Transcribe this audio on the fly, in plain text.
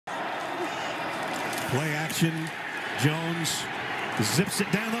Play action. Jones zips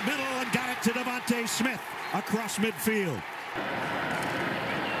it down the middle and got it to DeVonta Smith across midfield.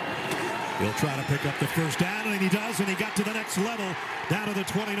 He'll try to pick up the first down, and he does, and he got to the next level, down to the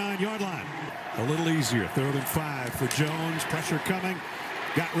 29-yard line. A little easier, 3rd and 5 for Jones. Pressure coming.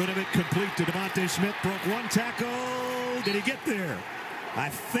 Got rid of it, complete to DeVonta Smith. Broke one tackle. Did he get there? I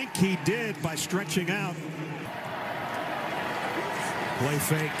think he did by stretching out. Play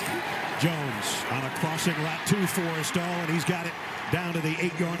fake. Jones on a crossing route to Forrestall, and he's got it down to the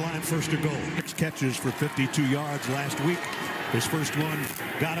 8-yard line, 1st and goal. 6 catches for 52 yards last week. His first one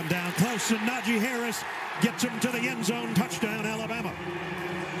got him down close, and Najee Harris gets him to the end zone. Touchdown, Alabama.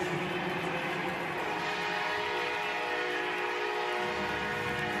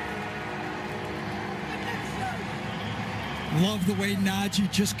 Love the way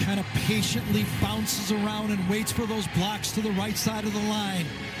Najee just kind of patiently bounces around and waits for those blocks to the right side of the line.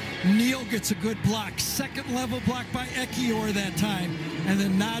 Neal gets a good block, 2nd level block by Ekiyor that time, and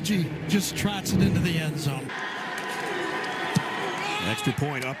then Najee just trots it into the end zone. Extra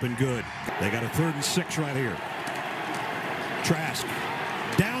point up and good. They got a 3rd and 6 right here. Trask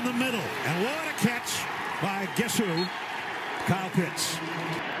down the middle, and what a catch by guess who? Kyle Pitts.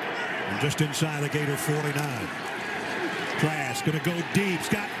 And just inside the Gator 49. Trask gonna go deep. He's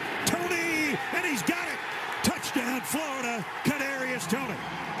got Toney, and he's got it. Touchdown, Florida. Kadarius Toney.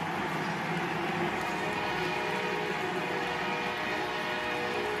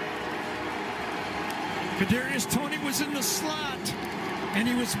 Kadarius Toney was in the slot, and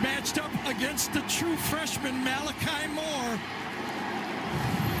he was matched up against the true freshman Malachi Moore.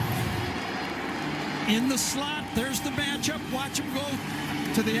 In the slot, there's the matchup. Watch him go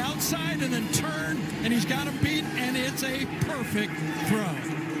to the outside and then turn, and he's got him beat, and it's a perfect throw.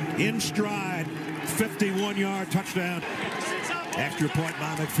 In stride, 51-yard touchdown. Extra point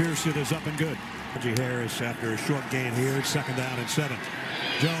by McPherson is up and good. Najee Harris after a short gain here, 2nd down and 7.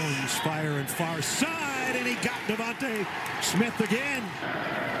 Jones firing far side, and he got DeVonta Smith again.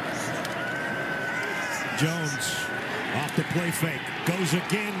 Jones off the play fake, goes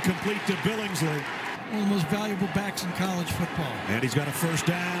again, complete to Billingsley. One of the most valuable backs in college football. And he's got a 1st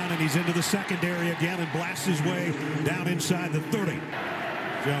down, and he's into the secondary again and blasts his way down inside the 30.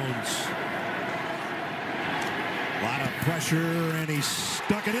 Jones. A lot of pressure, and he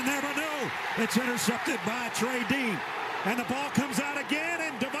stuck it in there, but no! It's intercepted by Trey Dean. And the ball comes out again,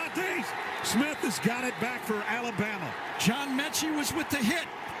 and DeVonta Smith has got it back for Alabama. John Mechie was with the hit.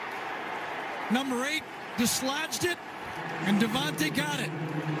 Number 8 dislodged it, and DeVonta got it.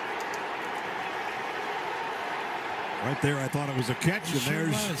 Right there, I thought it was a catch, and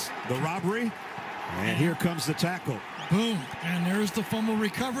there's the robbery. And here comes the tackle. Boom, and there's the fumble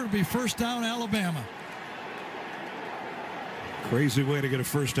recovered. It'll be 1st down, Alabama. Crazy way to get a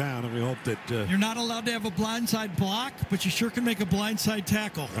 1st down, and we hope that... You're not allowed to have a blindside block, but you sure can make a blindside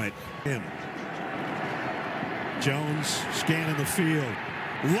tackle. Right. Him. Jones scanning the field.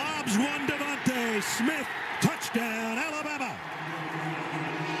 Lobs one, DeVonta Smith. Touchdown, Alabama.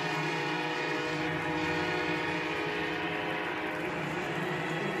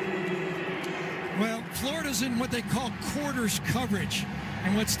 Well, Florida's in what they call quarters coverage.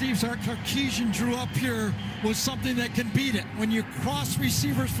 And what Steve Sarkisian drew up here was something that can beat it. When you cross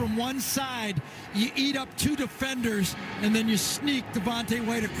receivers from one side, you eat up 2 defenders, and then you sneak DeVonta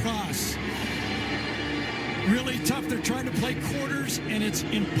White across. Really tough. They're trying to play quarters, and it's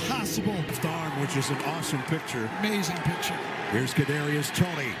impossible. Left arm, which is an awesome picture. Amazing picture. Here's Kadarius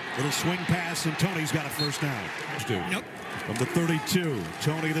Toney. Little swing pass, and Toney's got a 1st down. Yep. From the 32,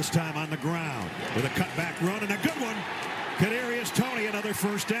 Toney this time on the ground with a cutback run, and a good one. Kadarius Toney, another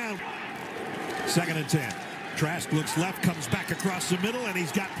 1st down. 2nd and 10. Trask looks left, comes back across the middle, and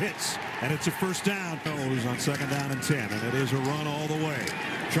he's got Pitts. And it's a 1st down. Goes on 2nd down and 10, and it is a run all the way.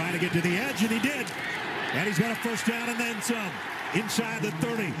 Trying to get to the edge, and he did. And he's got a 1st down and then some. Inside the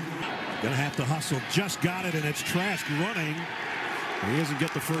 30. Gonna have to hustle. Just got it, and it's Trask running. He doesn't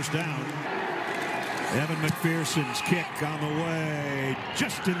get the 1st down. Evan McPherson's kick on the way.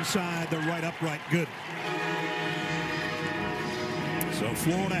 Just inside the right upright. Good. So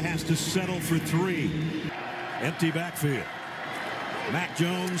Florida has to settle for 3. Empty backfield. Mac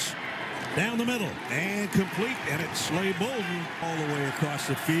Jones down the middle and complete, and it's Slade Bolden all the way across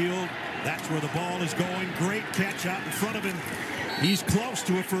the field. That's where the ball is going. Great catch out in front of him. He's close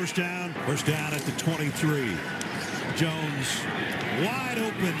to a 1st down. 1st down at the 23. Jones wide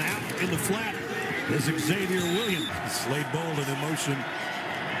open out in the flat is Xavier Williams. Slade Bolden in motion.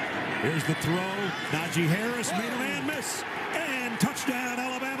 Here's the throw. Najee Harris made a man miss. And touchdown,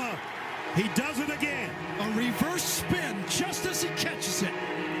 Alabama. He does it again. A reverse spin just as he catches it.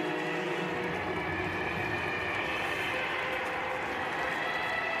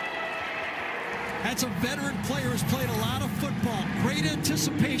 That's a veteran player who's played a lot of football. Great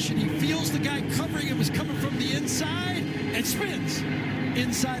anticipation. He feels the guy covering him is coming from the inside and spins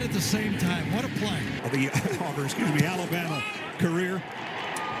inside at the same time. What a play. The Alabama career.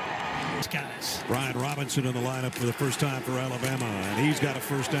 Guys. Brian Robinson in the lineup for the first time for Alabama, and he's got a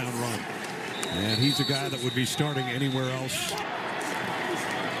first down run. And he's a guy that would be starting anywhere else.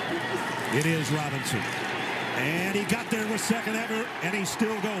 It is Robinson. And he got there with second ever, and he's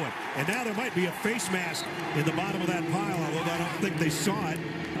still going. And now there might be a face mask in the bottom of that pile, although I don't think they saw it.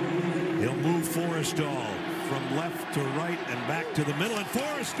 He'll move Forrestall from left to right and back to the middle, and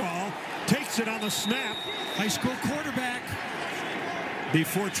Forrestall takes it on the snap. High school quarterback.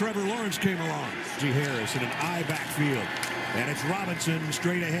 Before Trevor Lawrence came along. G. Harris in an I backfield. And it's Robinson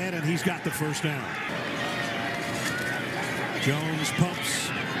straight ahead, and he's got the first down. Jones pumps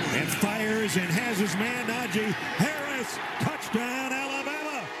and fires and has his man, Najee Harris. Touchdown,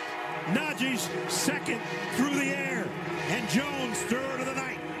 Alabama. Najee's second through the air, and Jones third of the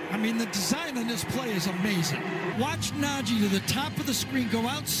night. I mean, the design on this play is amazing. Watch Najee to the top of the screen, go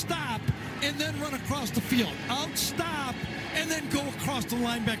out, stop, and then run across the field. Out, stop, and then go across the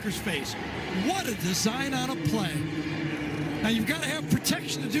linebacker's face. What a design on a play. Now, you've got to have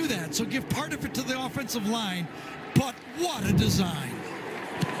protection to do that, so give part of it to the offensive line, but what a design.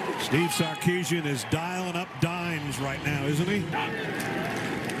 Steve Sarkisian is dialing up dimes right now, isn't he?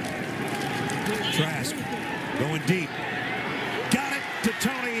 Trask going deep. Got it to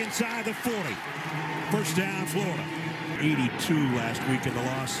Tony inside the 40. First down, Florida. 82 last week in the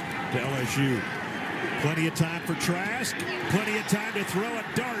loss to LSU. Plenty of time for Trask. Plenty of time to throw a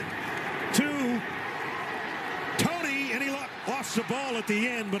dart to Tony, and he lost the ball at the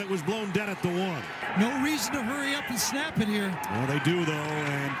end, but it was blown dead at the 1. No reason to hurry up and snap it here. Well, they do, though,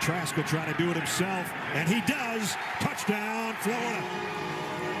 and Trask will try to do it himself, and he does. Touchdown, Florida.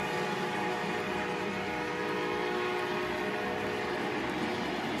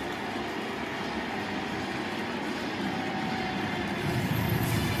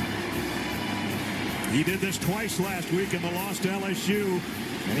 He did this twice last week in the loss to LSU,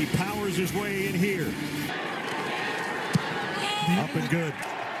 and he powers his way in here. Up and good.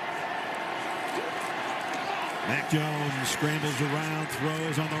 Mac Jones scrambles around,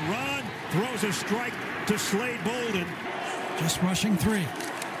 throws on the run, throws a strike to Slade Bolden. Just rushing 3.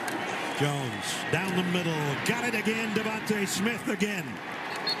 Jones down the middle, got it again, Devontae Smith again.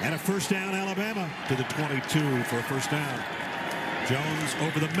 And a first down, Alabama to the 22 for a first down. Jones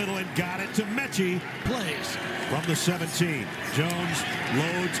over the middle and got it to Mechie. Plays from the 17. Jones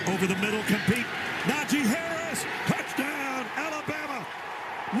loads over the middle, compete. Najee Harris, touchdown, Alabama.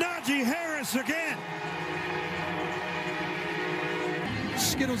 Najee Harris again.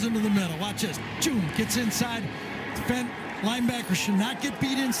 Skittles into the middle. Watch this. June gets inside. Defend linebacker should not get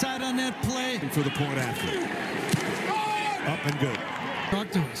beat inside on that play. For the point after. Up and good. Talk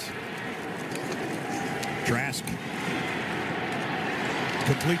to us. Trask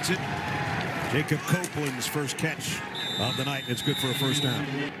completes it. Jacob Copeland's first catch of the night. It's good for a first down.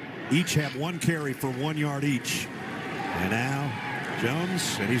 Each have 1 carry for 1 yard each. And now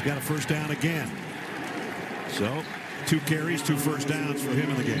Jones, and he's got a first down again. So 2 carries, 2 first downs for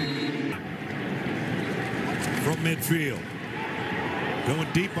him in the game. From midfield.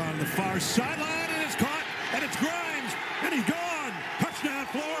 Going deep on the far sideline, and it's caught, and it's Grimes, and he's gone. Touchdown,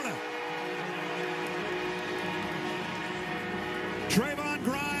 Florida. Trayvon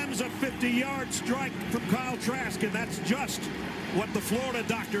Grimes, a 50-yard strike from Kyle Trask, and that's just what the Florida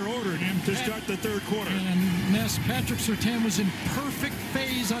doctor ordered to start the third quarter. And Patrick Surtain was in perfect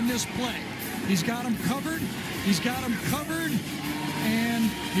phase on this play. He's got him covered. He's got him covered,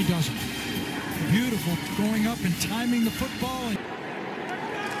 and he doesn't. Beautiful going up and timing the football.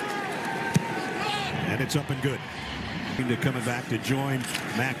 And it's up and good. Coming back to join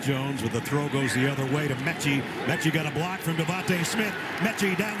Mac Jones with the throw goes the other way to Mechie. Mechie got a block from Devontae Smith.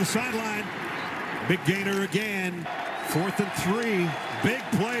 Mechie down the sideline. Big gainer again. 4th and 3. Big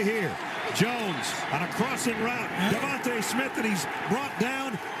play here. Jones on a crossing route. Devontae Smith, and he's brought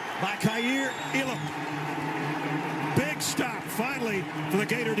down by Kaiir Elam. Big stop finally for the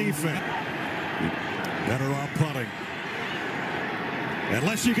Gator defense. Better off punting.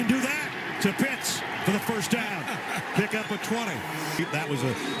 Unless you can do that to Pitts for the first down. Pick up a 20. That was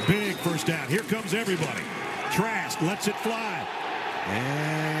a big first down. Here comes everybody. Trask lets it fly.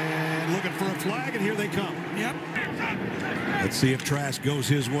 And looking for a flag, and here they come. Yep. Let's see if Trask goes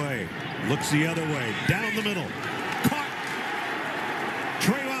his way. Looks the other way. Down the middle. Caught.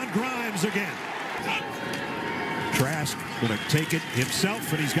 Trayvon Grimes again. Trask going to take it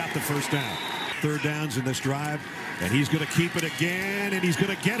himself, and he's got the first down. 3rd downs in this drive, and he's going to keep it again, and he's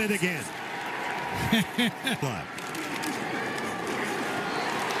going to get it again.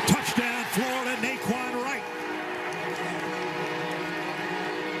 Touchdown, Florida, Naquan Wright.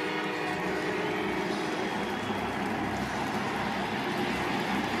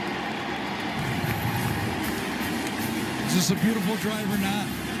 Is this a beautiful drive or not?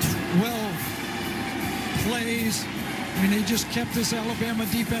 12 plays. I mean, they just kept this Alabama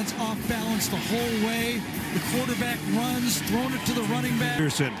defense off balance the whole way. The quarterback runs, thrown it to the running back.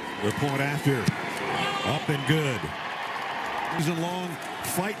 Anderson, the point after. Up and good. Season-long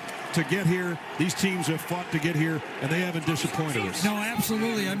fight to get here. These teams have fought to get here, and they haven't disappointed us. No,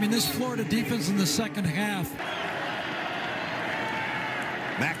 absolutely. I mean, this Florida defense in the second half.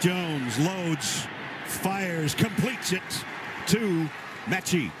 Mac Jones loads, fires, completes it to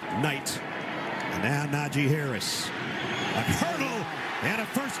Mechie Knight. And now Najee Harris. A hurdle and a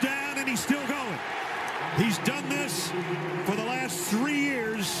first down, and he's still going. He's done this for the last 3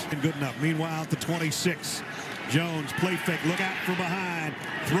 years. And good enough. Meanwhile, at the 26, Jones, play fake, look out from behind,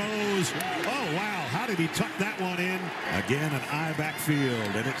 throws. Oh, wow, how did he tuck that one in? Again, an eye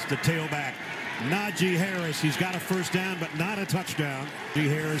backfield, and it's the tailback, Najee Harris. He's got a first down, but not a touchdown. Najee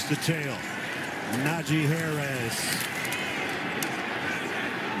Harris, the tail. Najee Harris.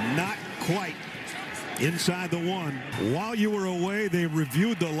 Not quite. Inside the one. While you were away, they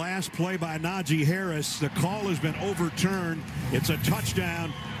reviewed the last play by Najee Harris. The call has been overturned. It's a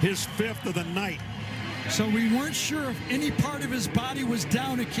touchdown, his 5th of the night. So we weren't sure if any part of his body was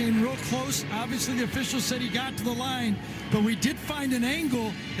down. It came real close. Obviously, the official said he got to the line, but we did find an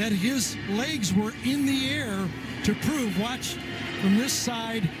angle that his legs were in the air to prove. Watch from this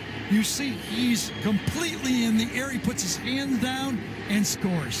side. You see he's completely in the air. He puts his hands down and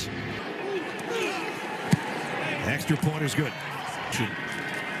scores. Extra point is good.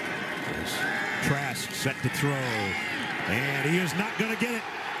 Trask set to throw. And he is not going to get it.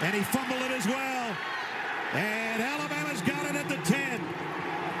 And he fumbled it as well. And Alabama's got it at the 10.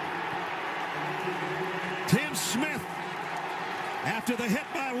 Tim Smith after the hit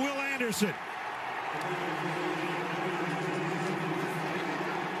by Will Anderson.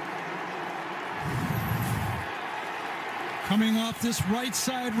 Coming off this right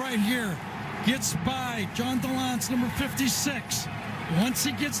side right here. Gets by John DeLance, number 56. Once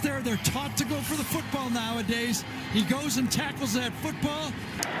he gets there, they're taught to go for the football nowadays. He goes and tackles that football.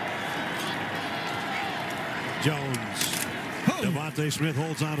 Jones. Oh. Devontae Smith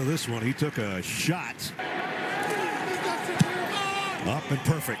holds on to this one. He took a shot. Up and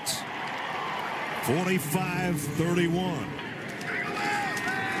perfect. 45-31.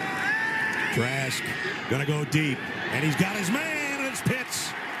 Trask gonna go deep. And he's got his man, and it's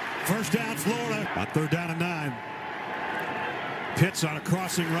Pitts. First down, Florida. On 3rd down and 9. Pitts on a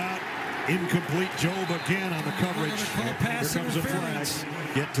crossing route. Incomplete. Job again on the coverage. Here comes a flag.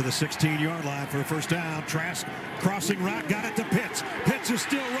 Get to the 16-yard line for a first down. Trask crossing route. Got it to Pitts. Pitts is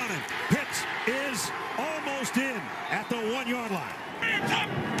still running. Pitts is almost in at the 1-yard line.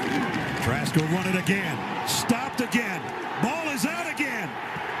 Trask will run it again. Stopped again. Ball is out again.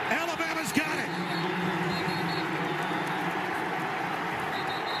 Alabama's got it.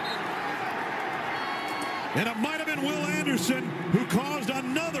 And it might have been Will Anderson who caused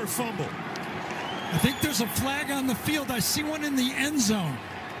another fumble. I think there's a flag on the field. I see one in the end zone.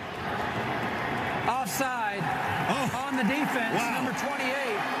 Offside on the defense. Wow. Number 28.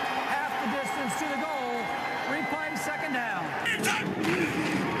 Half the distance to the goal. Replay, second down.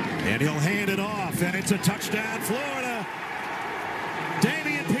 And he'll hand it off, and it's a touchdown, Florida.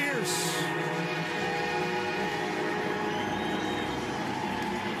 Dameon Pierce.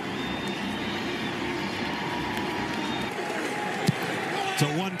 It's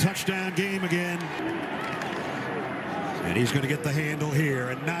a one-touchdown game again. And he's going to get the handle here.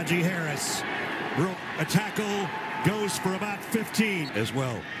 And Najee Harris broke a tackle, goes for about 15 as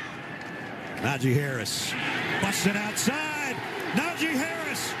well. Najee Harris busted outside. Najee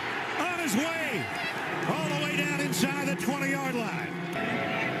Harris on his way. All the way down inside the 20-yard line.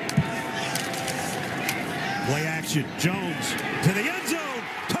 Play action. Jones to the end zone.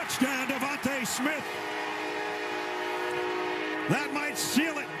 Touchdown, Devontae Smith. That might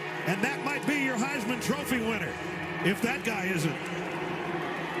seal it, and that might be your Heisman Trophy winner, if that guy isn't.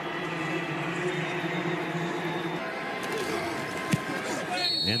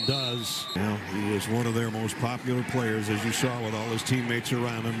 And does. Now, he is one of their most popular players, as you saw with all his teammates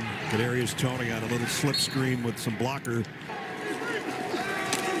around him. Kadarius Toney on a little slip screen with some blocker.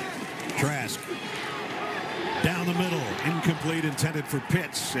 Trask. Down the middle. Incomplete, intended for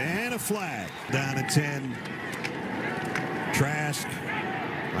Pitts. And a flag. Down at 10. Trask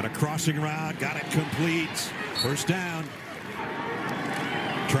on a crossing route, got it complete. First down.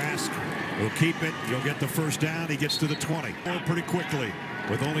 Trask He'll keep it. He'll get the first down. He gets to the 20. Pretty quickly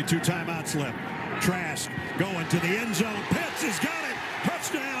with only 2 timeouts left. Trask going to the end zone. Pitts has got it.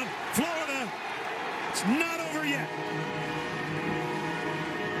 Touchdown, Florida. It's not over yet.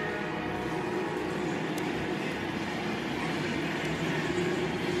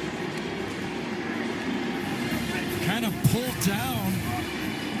 Kind of pulled down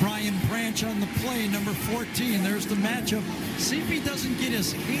Brian Branch on the play, number 14. There's the matchup. See if he doesn't get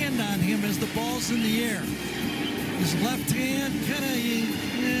his hand on him as the ball's in the air. His left hand kind of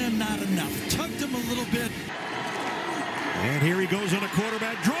not enough. Tugged him a little bit. And here he goes on a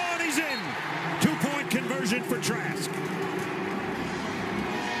quarterback draw, and he's in. 2-point conversion for Trask.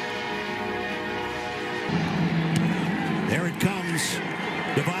 There it comes.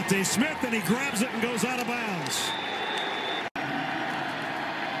 Devontae Smith, and he grabs it and goes out of bounds.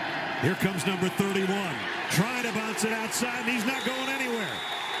 Here comes number 31. Trying to bounce it outside, and he's not going anywhere.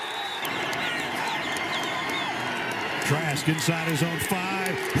 Trask inside his own 5.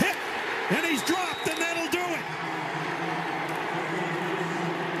 Hit! And he's dropped, and that'll do it.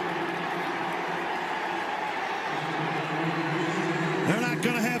 They're not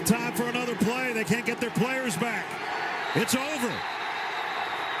going to have time for another play. They can't get their players back. It's over.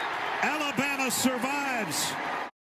 Alabama survives.